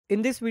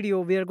in this video,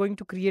 we are going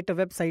to create a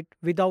website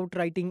without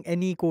writing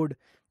any code.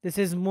 This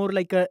is more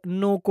like a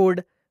no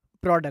code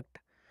product.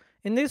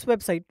 In this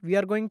website, we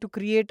are going to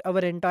create our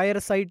entire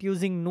site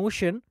using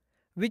Notion,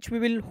 which we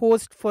will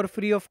host for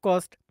free of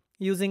cost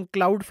using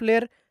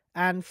Cloudflare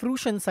and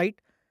Fruitionsite,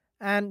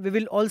 and we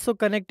will also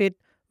connect it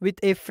with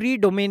a free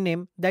domain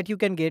name that you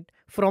can get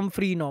from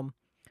Freenom.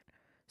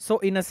 So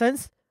in a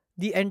sense,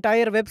 the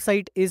entire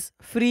website is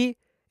free,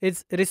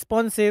 it's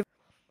responsive.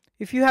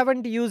 If you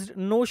haven't used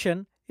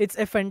Notion, it's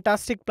a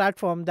fantastic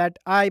platform that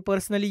I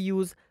personally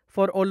use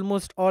for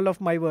almost all of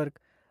my work.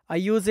 I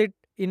use it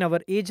in our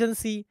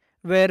agency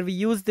where we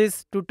use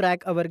this to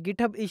track our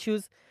GitHub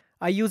issues.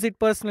 I use it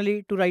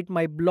personally to write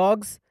my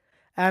blogs.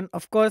 And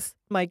of course,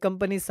 my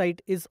company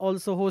site is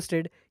also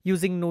hosted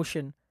using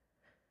Notion.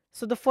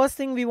 So the first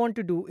thing we want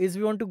to do is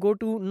we want to go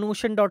to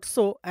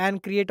notion.so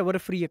and create our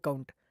free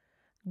account.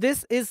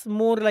 This is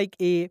more like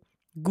a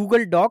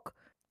Google Doc,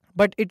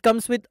 but it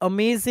comes with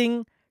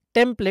amazing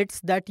templates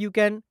that you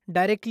can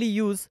directly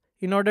use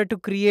in order to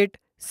create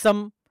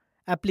some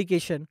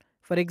application.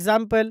 For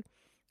example,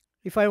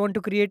 if I want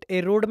to create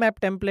a roadmap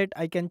template,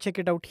 I can check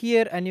it out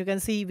here and you can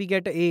see we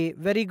get a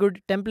very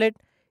good template.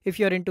 If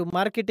you're into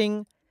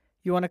marketing,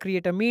 you want to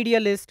create a media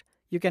list,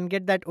 you can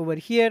get that over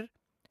here.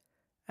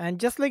 And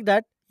just like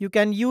that, you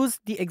can use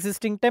the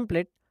existing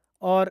template,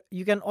 or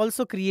you can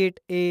also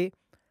create a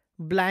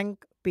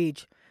blank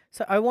page.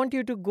 So I want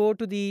you to go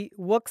to the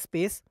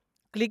workspace,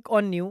 click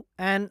on new,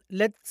 and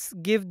let's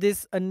give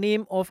this a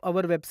name of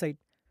our website.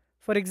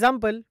 For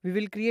example, we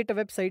will create a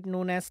website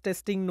known as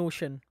Testing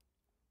Notion.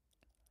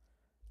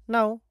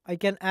 Now I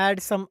can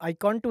add some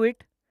icon to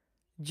it.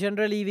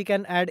 Generally, we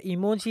can add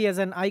emoji as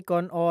an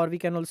icon, or we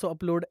can also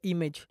upload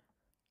image.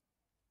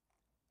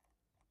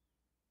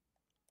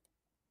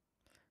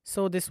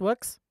 So this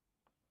works.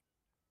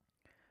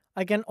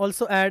 I can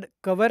also add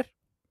cover.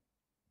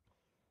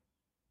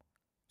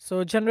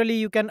 So generally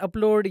you can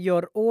upload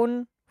your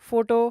own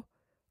photo,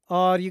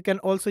 or you can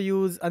also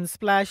use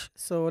Unsplash.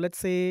 So let's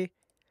say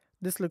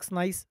this looks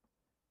nice,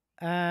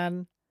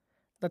 and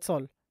that's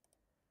all.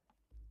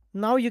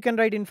 Now you can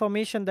write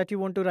information that you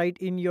want to write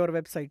in your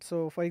website.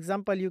 So for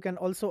example, you can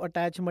also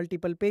attach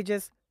multiple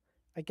pages.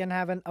 I can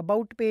have an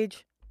about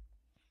page.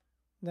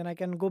 Then I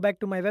can go back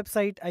to my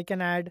website. I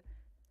can add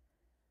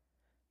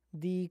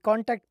the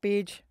contact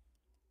page.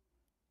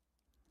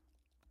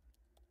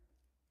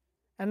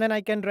 And then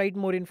I can write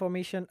more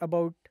information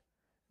about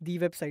the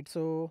website.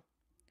 So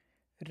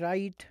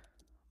write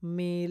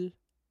mail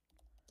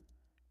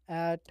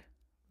at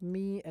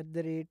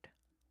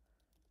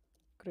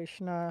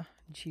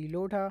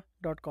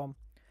me@krishnagilodha.com.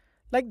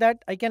 Like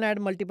that, I can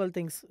add multiple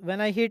things. When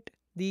I hit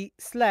the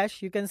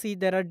slash, you can see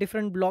there are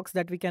different blocks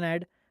that we can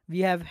add.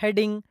 We have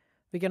heading.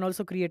 We can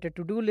also create a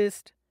to-do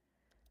list.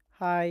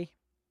 Hi.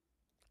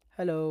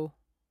 Hello.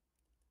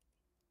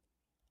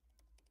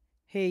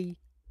 Hey.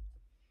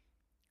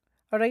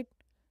 Alright,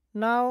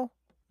 now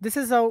this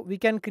is how we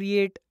can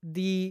create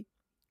the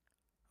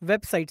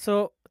website.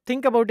 So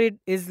think about it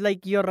is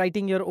like you're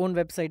writing your own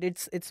website.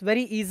 It's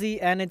very easy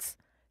and it's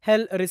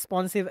hell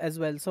responsive as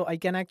well. So I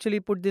can actually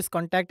put this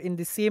contact in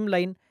the same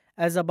line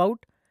as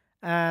about,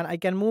 and I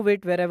can move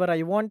it wherever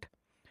I want.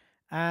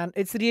 And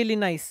it's really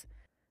nice.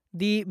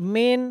 The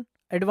main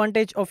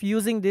advantage of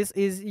using this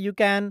is you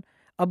can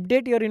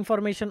update your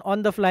information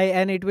on the fly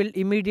and it will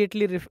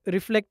immediately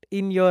reflect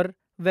in your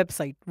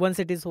website once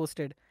it is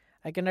hosted.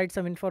 I can write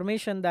some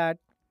information that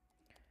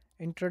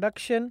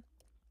introduction.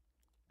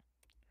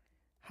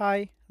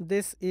 Hi,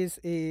 this is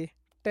a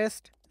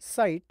test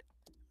site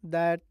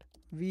that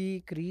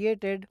we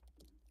created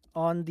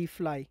on the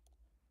fly.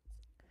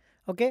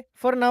 Okay,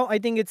 for now, I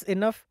think it's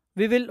enough.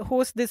 We will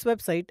host this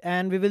website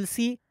and we will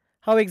see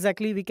how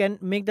exactly we can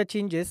make the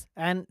changes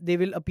and they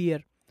will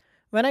appear.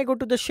 When I go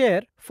to the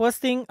share,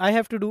 first thing I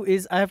have to do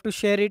is I have to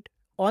share it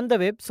on the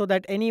web so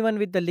that anyone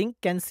with the link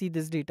can see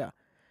this data.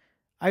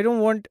 I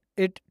don't want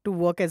it to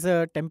work as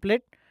a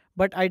template,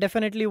 but I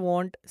definitely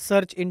want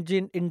search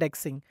engine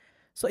indexing.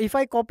 So if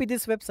I copy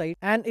this website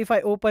and if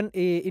I open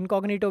a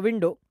incognito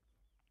window,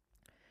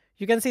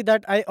 you can see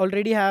that I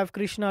already have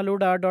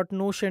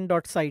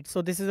krishnalodha.notion.site.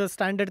 So this is a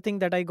standard thing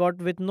that I got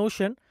with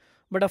Notion.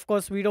 But of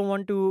course, we don't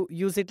want to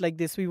use it like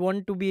this. We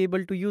want to be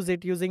able to use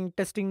it using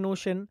Testing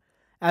Notion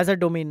as a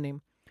domain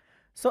name.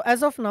 So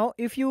as of now,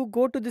 if you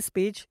go to this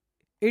page,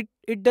 it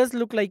does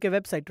look like a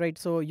website, right?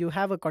 So you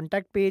have a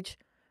contact page,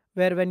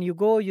 where when you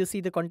go, you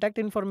see the contact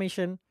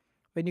information.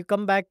 When you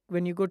come back,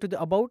 when you go to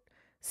the about,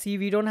 see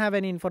we don't have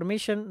any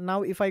information.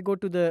 Now if I go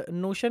to the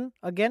Notion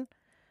again,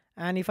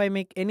 and if I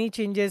make any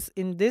changes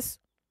in this,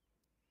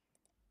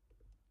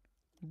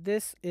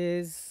 this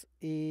is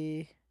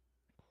a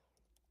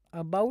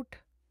about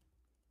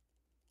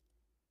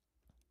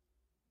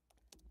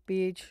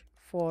page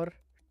for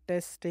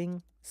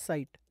testing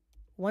site.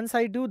 Once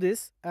I do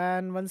this,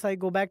 and once I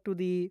go back to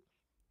the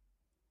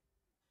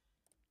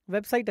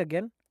website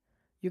again,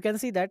 you can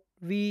see that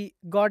we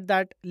got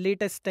that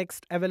latest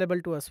text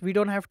available to us. We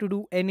don't have to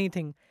do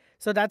anything.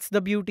 So that's the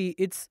beauty.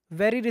 It's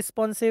very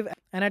responsive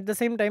and at the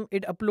same time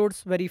it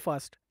uploads very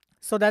fast.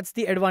 So that's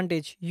the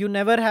advantage. You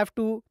never have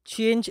to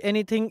change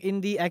anything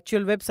in the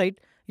actual website.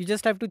 You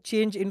just have to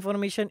change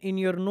information in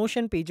your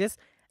Notion pages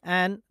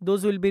and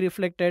those will be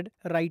reflected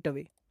right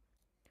away.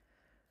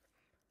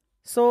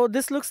 So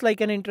this looks like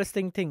an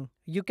interesting thing.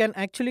 You can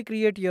actually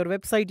create your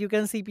website. You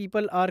can see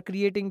people are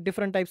creating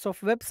different types of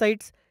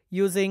websites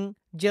using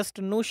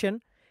just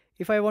Notion.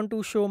 If I want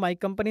to show my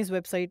company's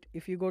website,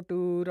 if you go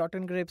to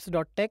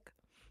rottengrapes.tech,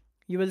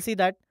 you will see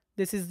that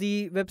this is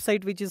the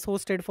website which is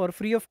hosted for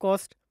free of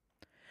cost.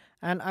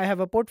 And I have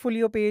a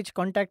portfolio page,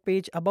 contact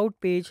page, about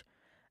page,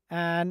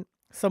 and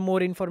some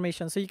more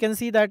information. So you can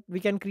see that we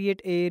can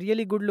create a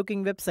really good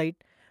looking website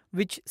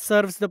which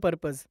serves the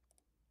purpose.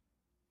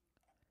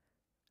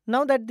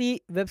 Now that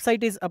the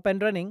website is up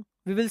and running,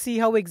 we will see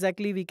how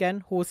exactly we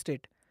can host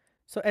it.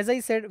 So as I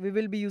said, we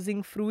will be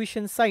using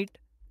Fruitionsite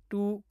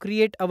to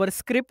create our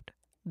script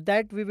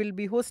that we will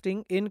be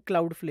hosting in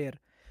Cloudflare.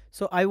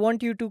 So I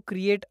want you to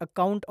create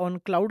account on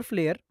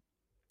Cloudflare.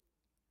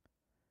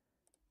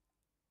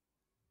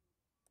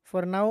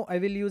 For now, I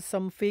will use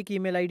some fake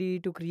email ID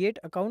to create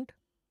account.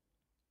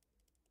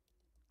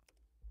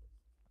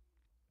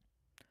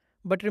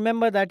 But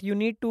remember that you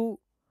need to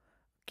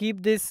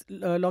keep this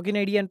login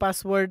ID and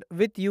password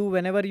with you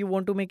whenever you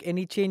want to make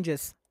any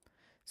changes.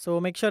 So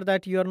make sure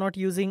that you are not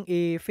using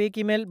a fake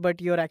email,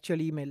 but your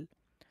actual email.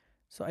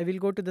 So I will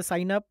go to the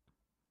sign up,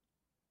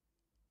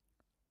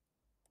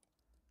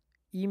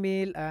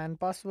 email and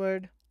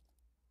password.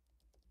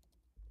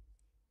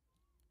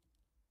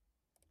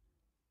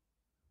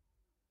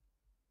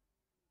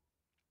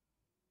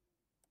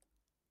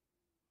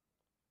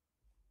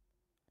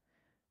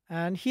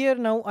 And here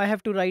now I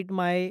have to write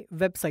my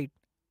website.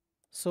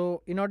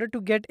 So in order to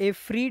get a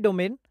free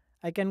domain,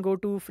 I can go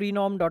to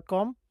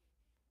freenom.com.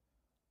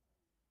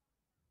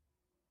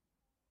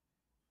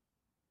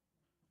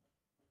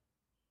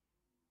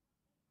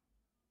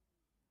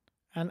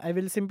 And I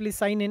will simply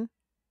sign in.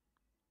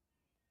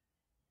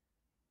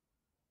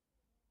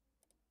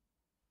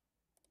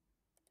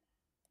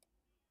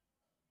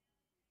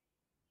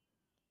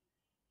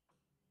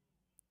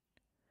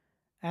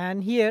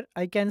 And here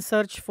I can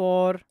search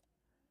for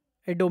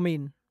a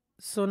domain.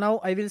 So now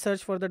I will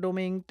search for the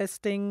domain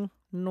testing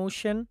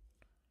Notion.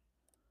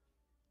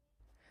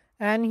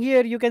 And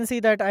here you can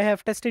see that I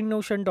have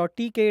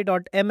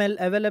testingnotion.tk.ml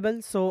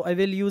available. So I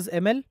will use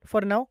ML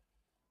for now.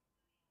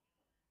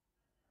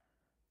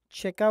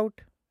 Check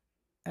out.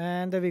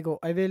 And there we go.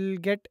 I will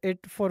get it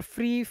for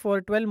free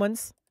for 12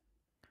 months.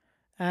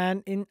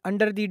 And in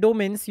under the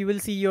domains, you will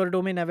see your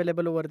domain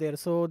available over there.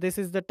 So this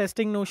is the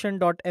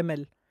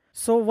testingnotion.ml.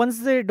 So once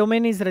the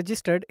domain is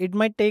registered, it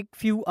might take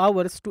few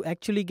hours to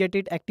actually get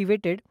it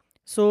activated.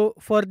 So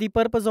for the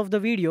purpose of the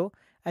video,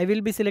 I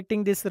will be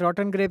selecting this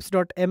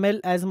rottengrapes.ml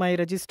as my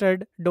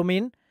registered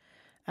domain.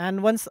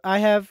 And once I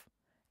have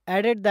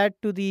added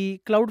that to the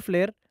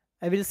Cloudflare,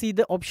 I will see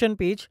the option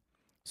page.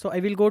 So I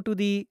will go to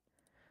the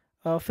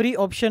free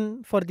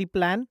option for the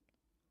plan.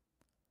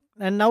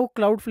 And now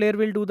Cloudflare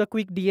will do the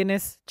quick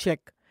DNS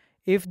check.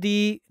 If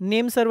the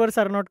name servers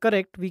are not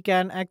correct, we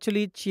can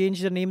actually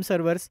change the name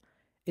servers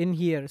in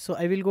here. So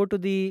I will go to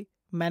the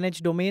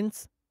manage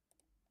domains.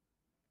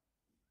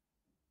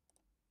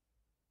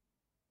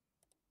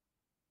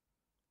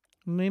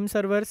 Name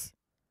servers.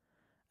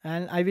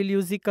 And I will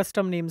use the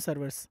custom name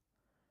servers.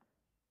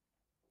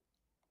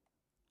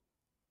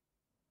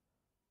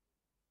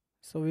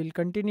 So we'll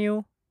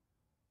continue.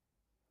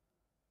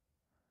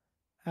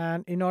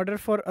 And in order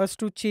for us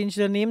to change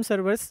the name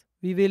servers,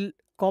 we will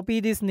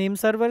copy these name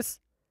servers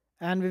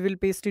and we will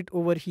paste it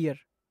over here.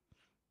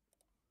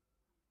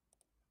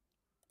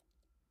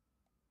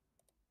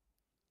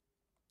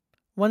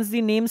 Once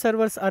the name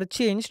servers are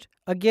changed,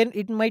 again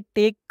it might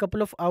take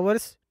couple of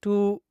hours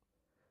to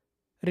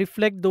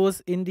reflect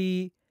those in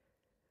the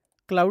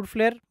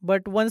Cloudflare.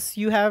 But once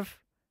you have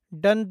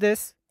done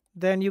this,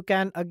 then you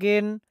can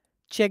again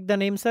check the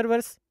name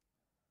servers.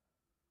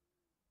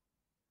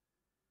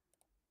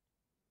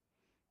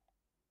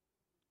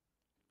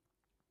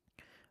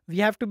 We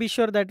have to be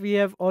sure that we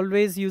have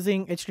always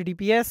using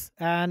HTTPS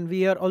and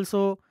we are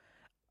also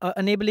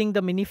enabling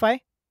the Minify.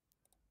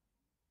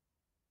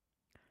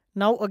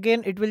 Now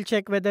again it will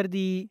check whether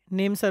the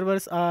name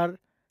servers are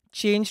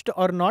changed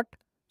or not.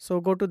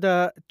 So go to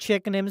the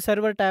check name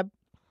server tab.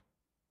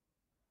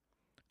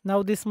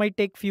 Now this might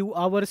take few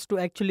hours to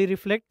actually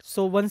reflect.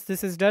 So once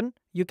this is done,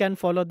 you can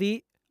follow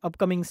the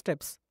upcoming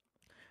steps.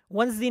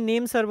 Once the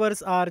name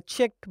servers are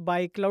checked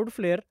by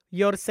Cloudflare,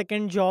 your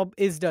second job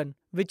is done,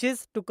 which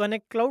is to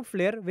connect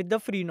Cloudflare with the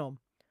Freenom.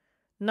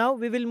 Now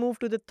we will move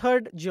to the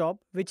third job,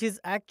 which is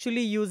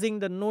actually using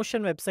the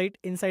Notion website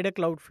inside a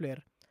Cloudflare.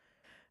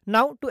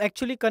 Now to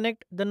actually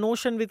connect the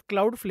Notion with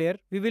Cloudflare,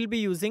 we will be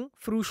using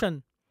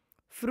Fruition.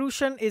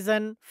 Fruition is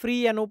an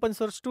free and open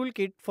source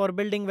toolkit for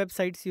building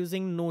websites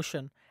using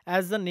Notion,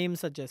 as the name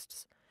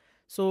suggests.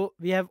 So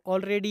we have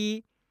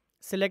already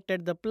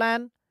selected the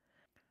plan.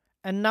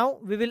 And now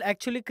we will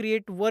actually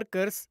create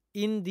workers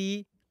in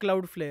the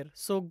Cloudflare.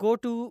 So go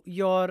to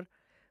your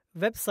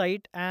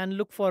website and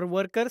look for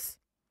workers.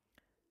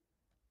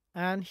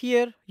 And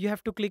here you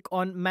have to click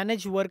on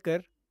manage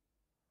worker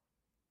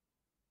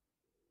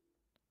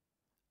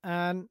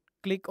and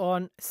click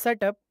on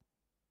setup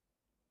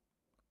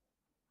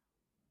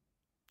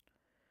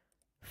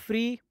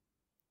free,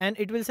 and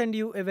it will send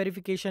you a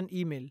verification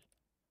email.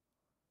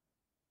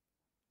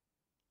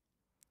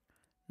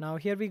 Now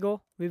here we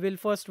go. We will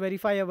first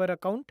verify our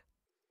account.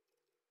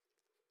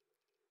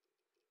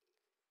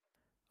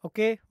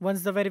 Okay,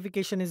 once the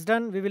verification is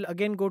done, we will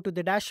again go to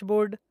the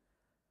dashboard,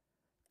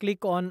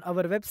 click on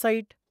our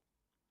website,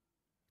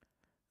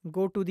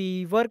 go to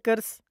the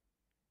workers,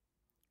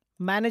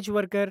 manage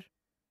worker,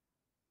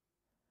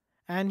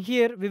 and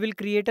here we will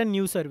create a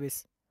new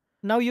service.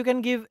 Now you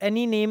can give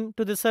any name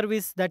to the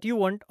service that you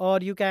want, or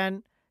you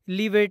can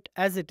leave it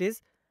as it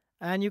is,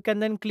 and you can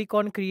then click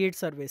on create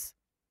service.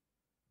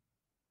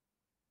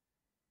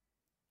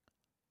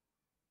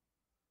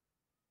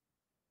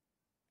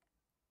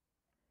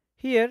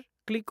 Here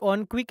click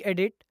on quick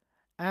edit,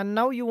 and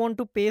now you want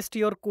to paste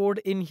your code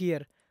in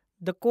here,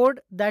 the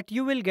code that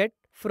you will get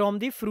from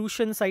the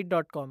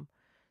fruitionsite.com.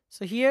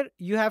 So here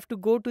you have to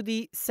go to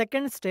the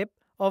second step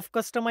of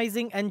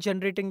customizing and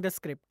generating the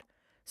script.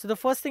 So the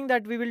first thing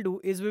that we will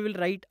do is we will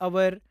write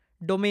our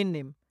domain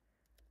name,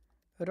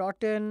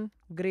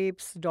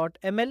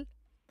 rottengrapes.ml,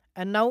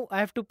 and now I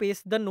have to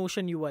paste the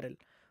Notion URL.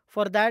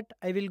 For that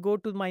I will go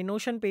to my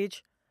Notion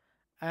page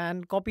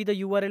and copy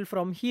the URL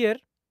from here.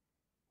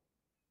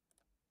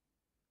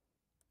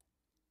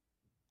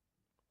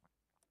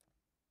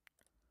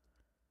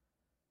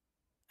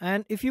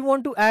 And if you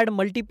want to add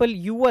multiple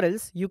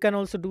URLs, you can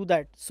also do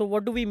that. So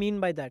what do we mean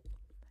by that?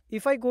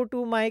 If I go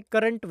to my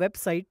current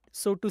website,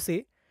 so to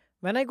say,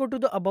 when I go to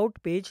the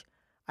about page,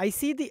 I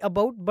see the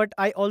about, but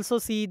I also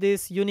see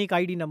this unique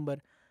ID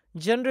number.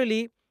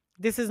 Generally,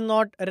 this is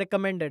not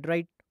recommended,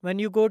 right? When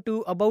you go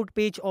to about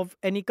page of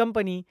any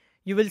company,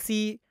 you will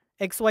see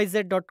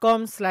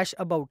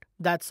xyz.com/about.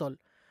 That's all.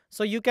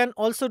 So you can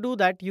also do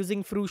that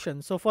using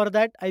Fruition. So for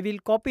that, I will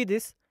copy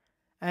this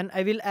and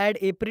I will add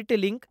a pretty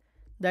link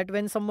that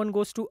when someone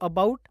goes to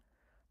about,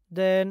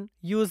 then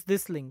use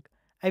this link.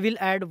 I will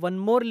add one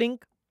more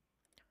link,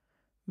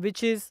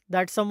 which is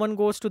that someone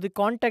goes to the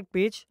contact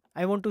page,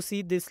 I want to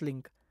see this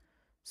link.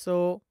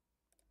 So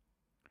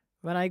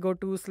when I go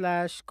to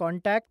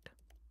 /contact,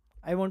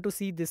 I want to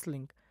see this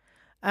link.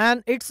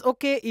 And it's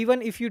okay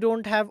even if you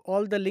don't have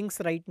all the links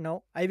right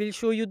now. I will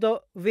show you the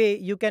way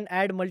you can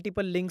add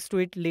multiple links to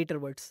it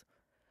laterwards.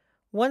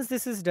 Once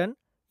this is done,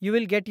 you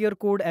will get your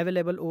code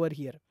available over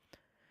here.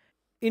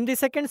 In the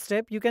second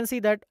step, you can see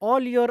that all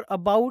your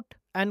about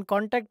and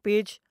contact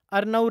page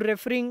are now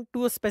referring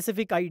to a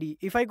specific ID.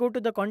 If I go to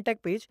the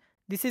contact page,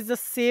 this is the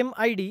same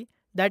ID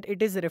that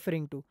it is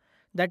referring to.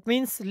 That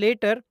means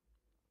later,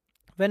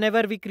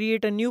 whenever we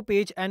create a new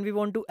page and we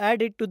want to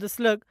add it to the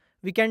slug,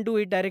 we can do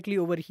it directly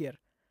over here.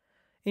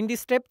 In the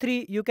step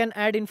 3, you can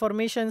add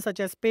information such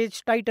as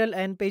page title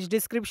and page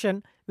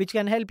description, which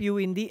can help you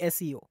in the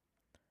SEO.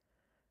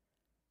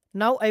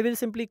 Now I will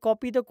simply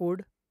copy the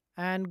code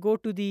and go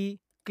to the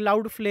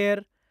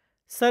Cloudflare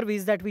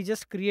service that we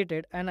just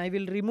created, and I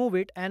will remove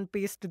it and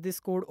paste this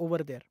code over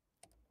there.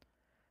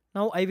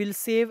 Now I will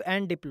save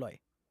and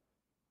deploy.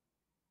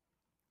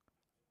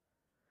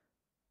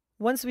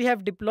 Once we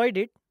have deployed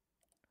it,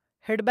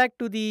 head back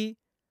to the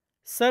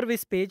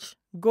service page,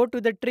 go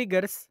to the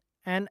triggers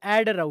and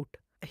add a route.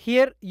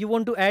 Here you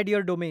want to add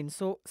your domain.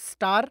 So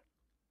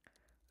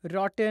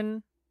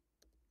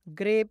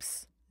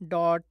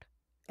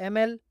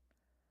 *rottengrapes.ml/*.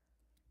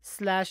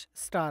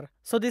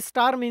 So this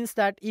star means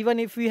that even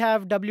if we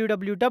have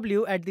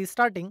www at the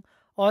starting,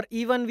 or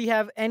even we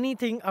have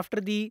anything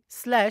after the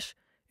slash,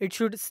 it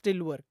should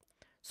still work.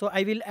 So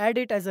I will add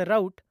it as a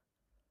route.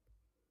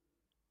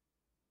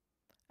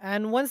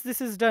 And once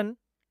this is done,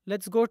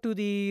 let's go to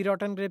the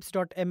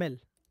rottengrapes.ml.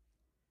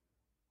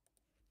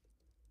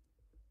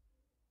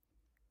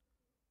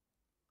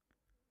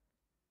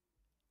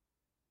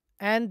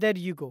 And there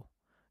you go.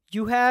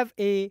 You have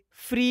a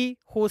free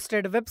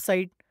hosted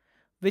website,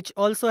 which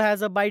also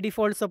has a by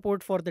default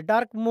support for the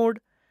dark mode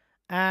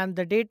and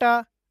the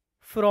data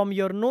from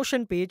your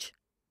Notion page.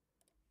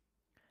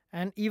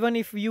 And even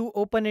if you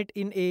open it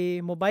in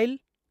a mobile,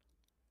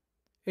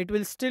 it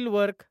will still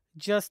work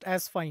just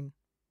as fine.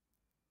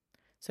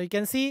 So you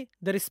can see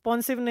the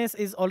responsiveness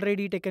is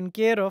already taken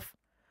care of.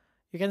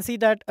 You can see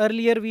that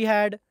earlier we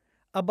had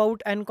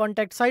about and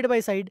contact side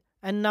by side,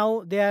 and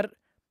now they are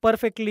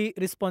perfectly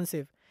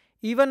responsive.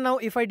 Even now,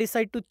 if I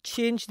decide to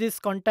change this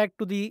contact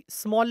to the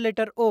small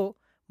letter O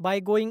by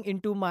going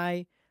into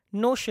my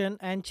Notion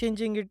and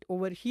changing it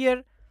over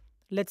here,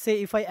 let's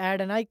say if I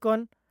add an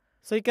icon,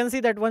 so you can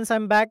see that once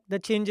I'm back, the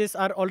changes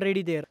are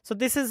already there. So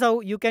this is how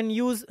you can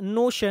use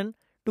Notion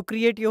to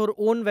create your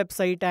own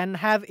website and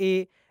have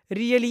a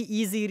really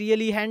easy,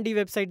 really handy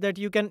website that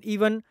you can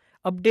even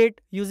update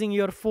using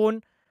your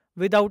phone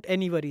without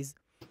any worries.